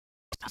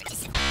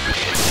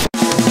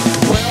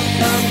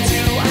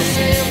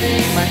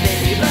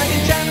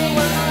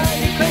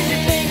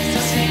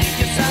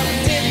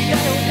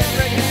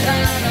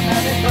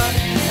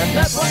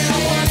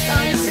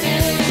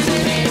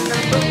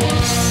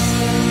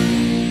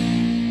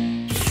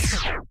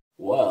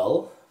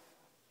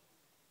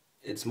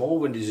It's more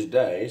windy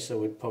today,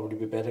 so it'd probably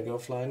be better go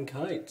flying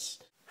kites.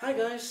 Hi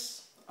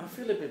guys, I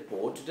feel a bit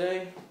bored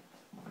today,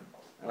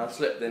 and I've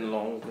slept in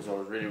long because I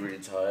was really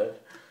tired.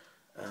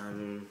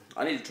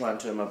 I need to try and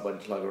turn my body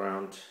clock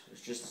around. It's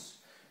just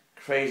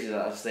crazy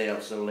that I stay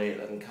up so late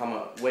and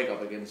wake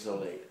up again so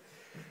late.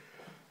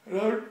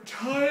 And I'm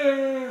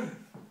tired.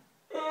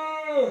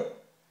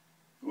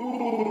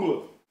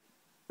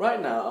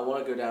 Right now, I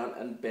want to go down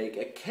and bake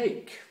a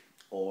cake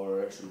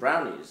or some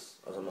brownies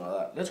or something like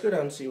that. Let's go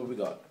down and see what we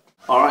got.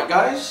 Alright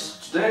guys,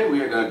 today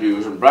we are going to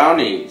do some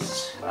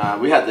brownies.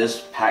 We had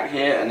this pack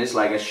here and it's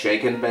like a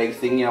shake and bake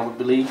thingy, I would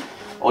believe.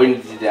 All you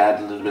need to do is add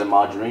a little bit of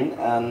margarine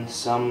and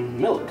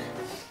some milk.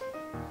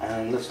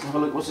 And let's have a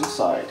look what's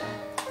inside.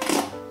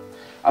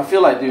 I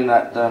feel like doing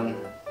that,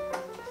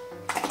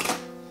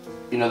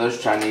 you know,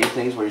 those Chinese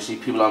things where you see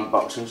people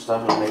unboxing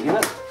stuff and making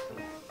it.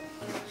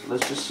 So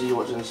let's just see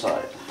what's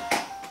inside.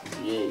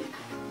 Yay.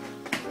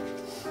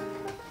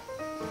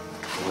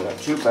 We got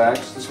two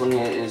bags. This one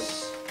here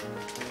is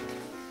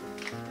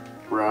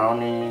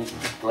brownie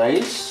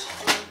glaze,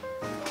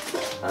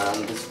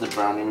 and this is the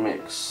brownie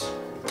mix,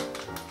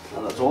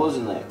 and that's all that's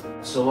in there.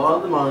 So while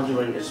the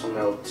margarine is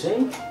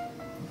melting,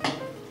 I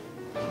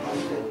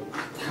can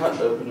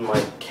cut open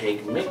my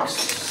cake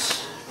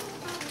mix,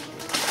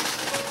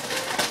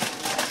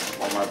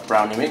 or my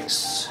brownie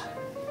mix,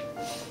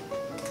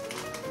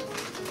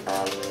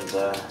 and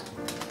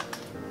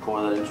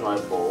pour that into my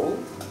bowl.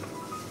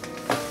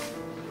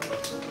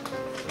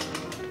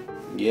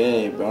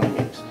 Yay, brownie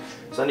mix.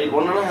 So I need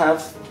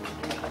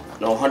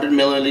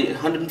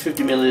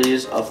 150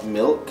 milliliters of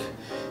milk.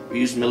 We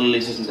use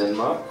milliliters in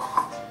Denmark.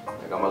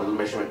 I got my little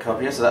measurement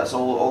cup here, so that's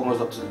all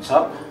almost up to the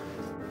top.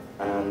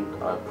 And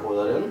I pour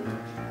that in.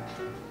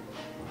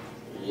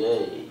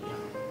 Yay.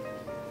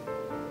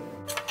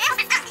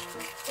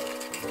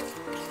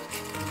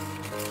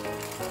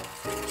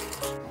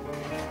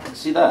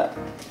 See that?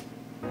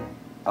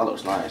 That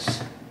looks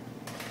nice.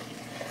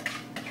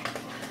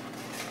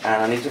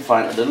 And I need to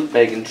find a little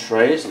baking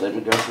tray, so let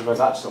me go see if I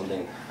got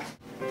something.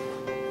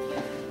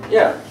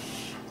 Yeah,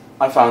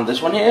 I found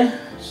this one here.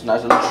 It's a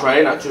nice little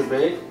tray, not too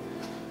big.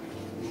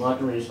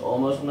 Margarine is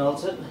almost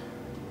melted.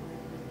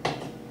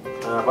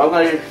 But I'm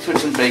going to put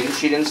some baking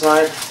sheet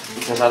inside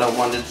because I don't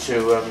want it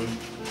to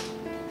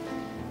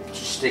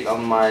stick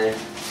on my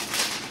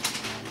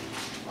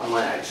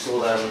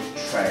actual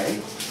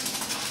tray.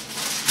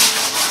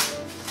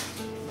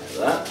 Like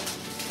that.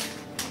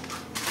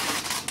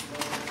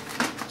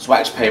 It's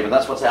wax paper,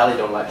 that's what Ali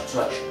don't like to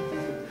touch.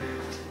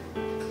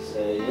 So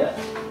yeah,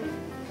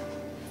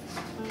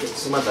 get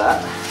some of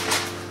that.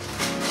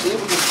 See if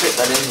we can fit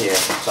that in here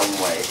some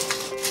way.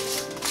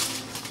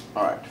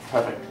 Alright,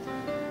 perfect.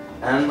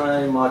 And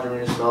my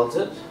margarine is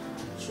melted.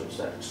 Switch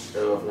that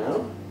stove off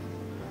now.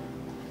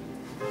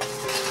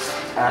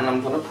 And I'm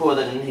going to pour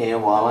that in here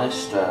while I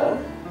stir.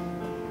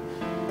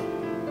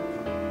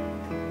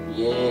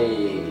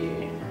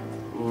 Yay!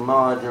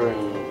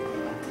 Margarine.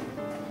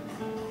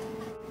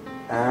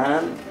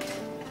 And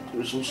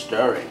do some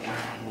stirring.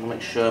 I'm going to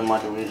make sure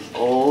margarine is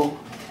all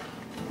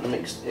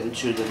mixed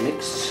into the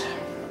mix.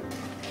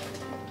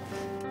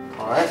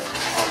 Alright,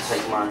 I'll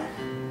take my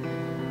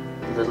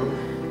little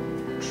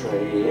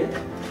tray here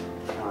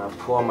and I'll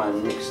pour my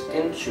mix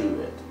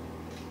into it.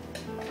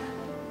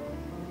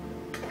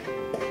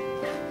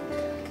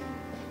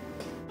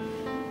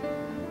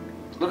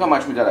 Look how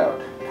much we got out.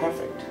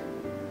 Perfect.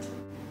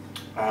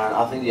 And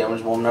I think the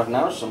oven's warm enough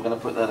now, so I'm going to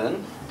put that in.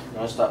 I'm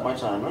going to start my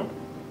timer.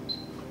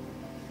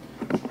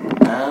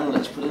 And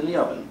let's put it in the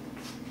oven.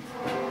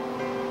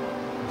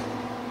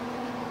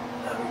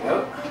 There we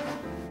go.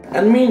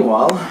 And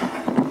meanwhile,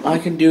 I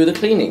can do the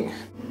cleaning.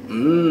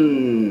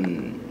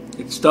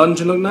 It's starting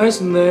to look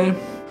nice in there.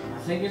 I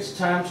think it's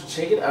time to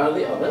take it out of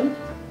the oven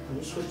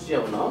and switch the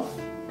oven off.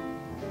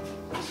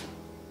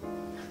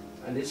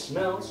 And it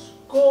smells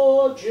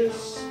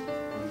gorgeous.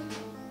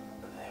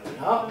 There we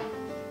are.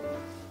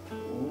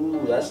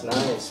 Ooh, that's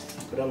nice.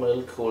 Put on my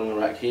little cooling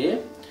rack here.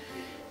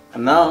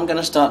 And now I'm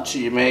gonna start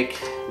to make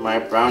my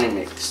brownie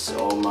mix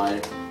or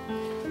my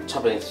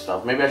topping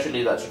stuff. Maybe I should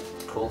leave that to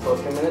cool for a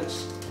few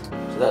minutes.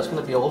 So that's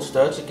gonna be all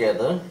stirred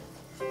together.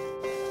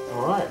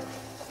 Alright.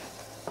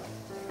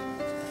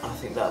 I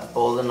think that's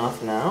boiled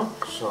enough now.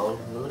 So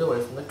move it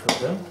away from the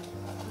cooker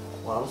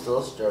while I'm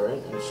still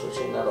stirring and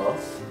switching that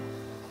off.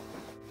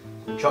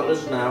 The chocolate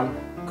is now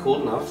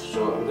cooled enough,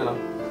 so I'm gonna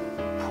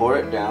pour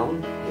it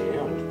down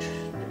here on the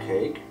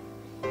cake.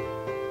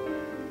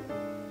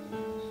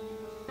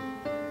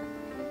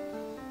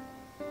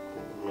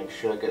 Make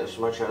sure I get as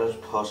much out as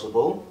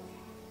possible.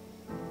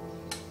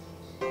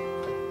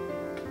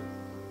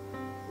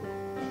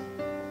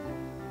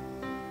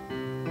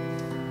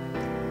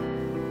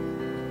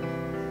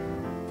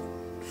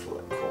 So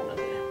that corner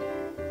there.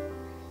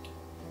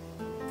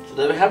 So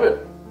there we have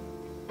it.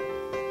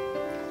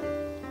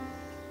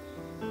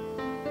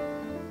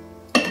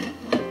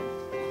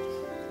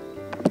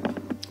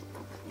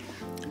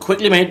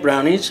 Quickly made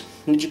brownies.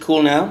 Need you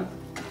cool now.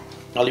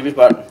 I'll leave it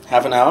about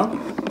half an hour.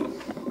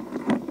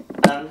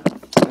 And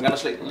I'm gonna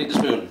lick the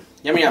spoon.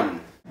 Yum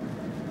yum.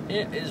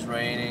 It is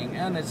raining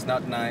and it's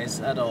not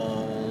nice at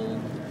all.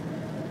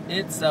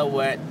 It's a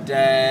wet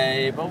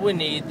day, but we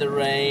need the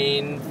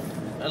rain.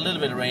 A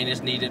little bit of rain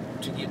is needed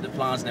to keep the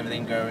plants and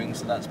everything going,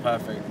 so that's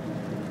perfect.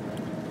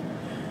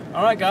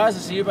 Alright guys,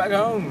 I'll see you back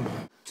home.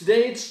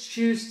 Today it's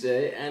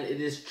Tuesday and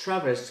it is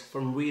Travis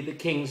from We the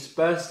King's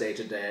birthday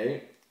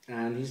today.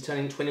 And he's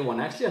turning 21.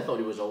 Actually, I thought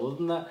he was older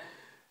than that.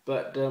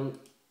 But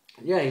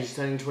yeah, he's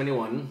turning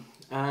 21.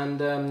 And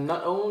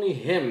not only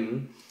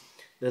him,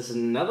 there's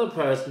another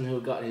person who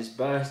got his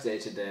birthday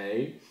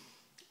today.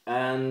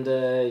 And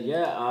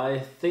yeah, I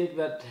think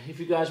that if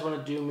you guys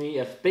want to do me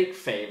a big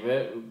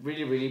favor,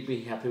 really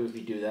be happy if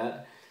you do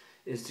that,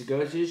 is to go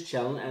to his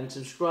channel and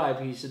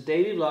subscribe. He's a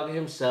daily vlogger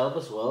himself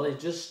as well. He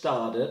just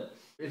started.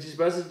 It's his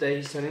birthday,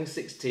 he's turning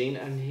 16,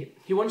 and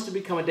he wants to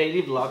become a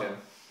daily vlogger.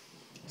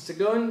 So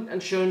go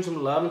and show him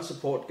some love and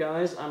support,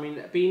 guys. I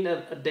mean, being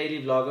a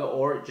daily vlogger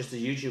or just a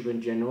YouTuber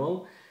in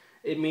general,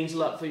 it means a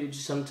lot for you to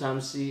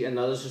sometimes see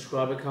another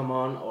subscriber come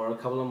on or a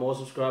couple of more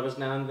subscribers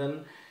now and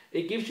then.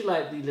 It gives you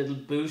like the little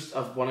boost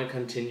of want to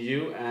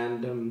continue,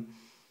 and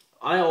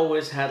I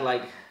always had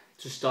like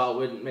to start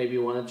with maybe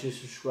 1 or 2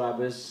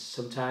 subscribers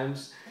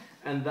sometimes,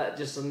 and that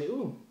just suddenly,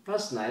 ooh,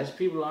 that's nice,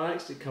 people are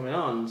actually coming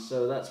on,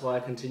 so that's why I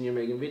continue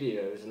making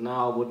videos, and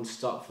now I wouldn't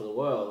stop for the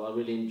world. I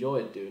really enjoy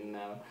it doing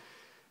now.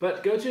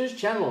 But go to his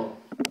channel.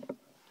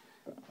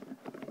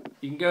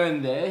 You can go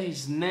in there.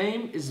 His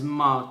name is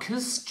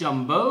Marcus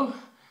Jumbo,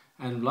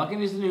 and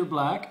vlogging is the new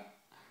black.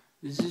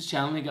 This is his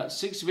channel. He got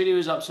 6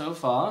 videos up so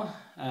far,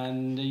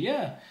 and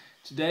yeah,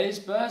 today's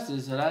birthday,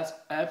 so that's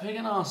epic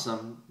and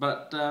awesome.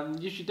 But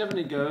you should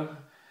definitely go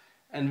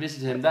and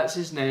visit him. That's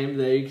his name.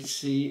 There you can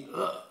see.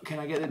 Can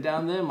I get it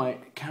down there? My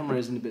camera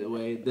is in a bit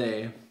away.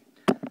 There,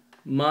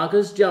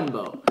 Marcus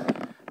Jumbo,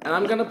 and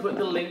I'm gonna put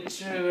the link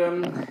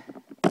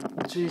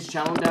to his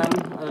channel down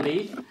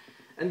underneath,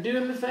 and do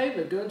him a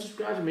favor, go and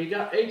subscribe to him. He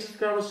got 8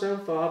 subscribers so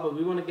far, but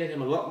we want to get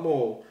him a lot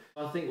more.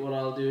 I think what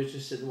I'll do is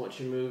just sit and watch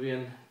a movie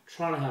and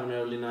try to have an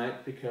early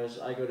night, because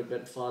I go to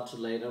bed far too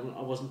late.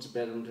 I wasn't to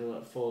bed until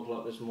like 4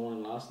 o'clock this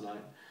morning last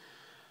night.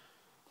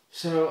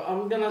 So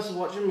I'm gonna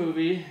watch a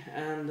movie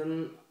and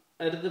then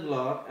edit the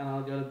vlog and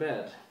I'll go to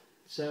bed.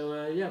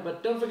 So yeah,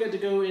 but don't forget to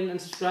go in and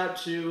subscribe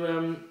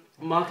to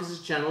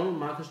Marcus's channel,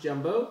 Marcus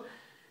Jumbo,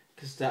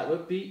 because that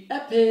would be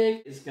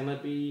epic. It's gonna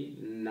be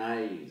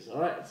nice.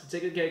 Alright, so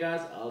take good care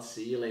guys. I'll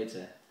see you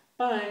later.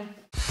 Bye.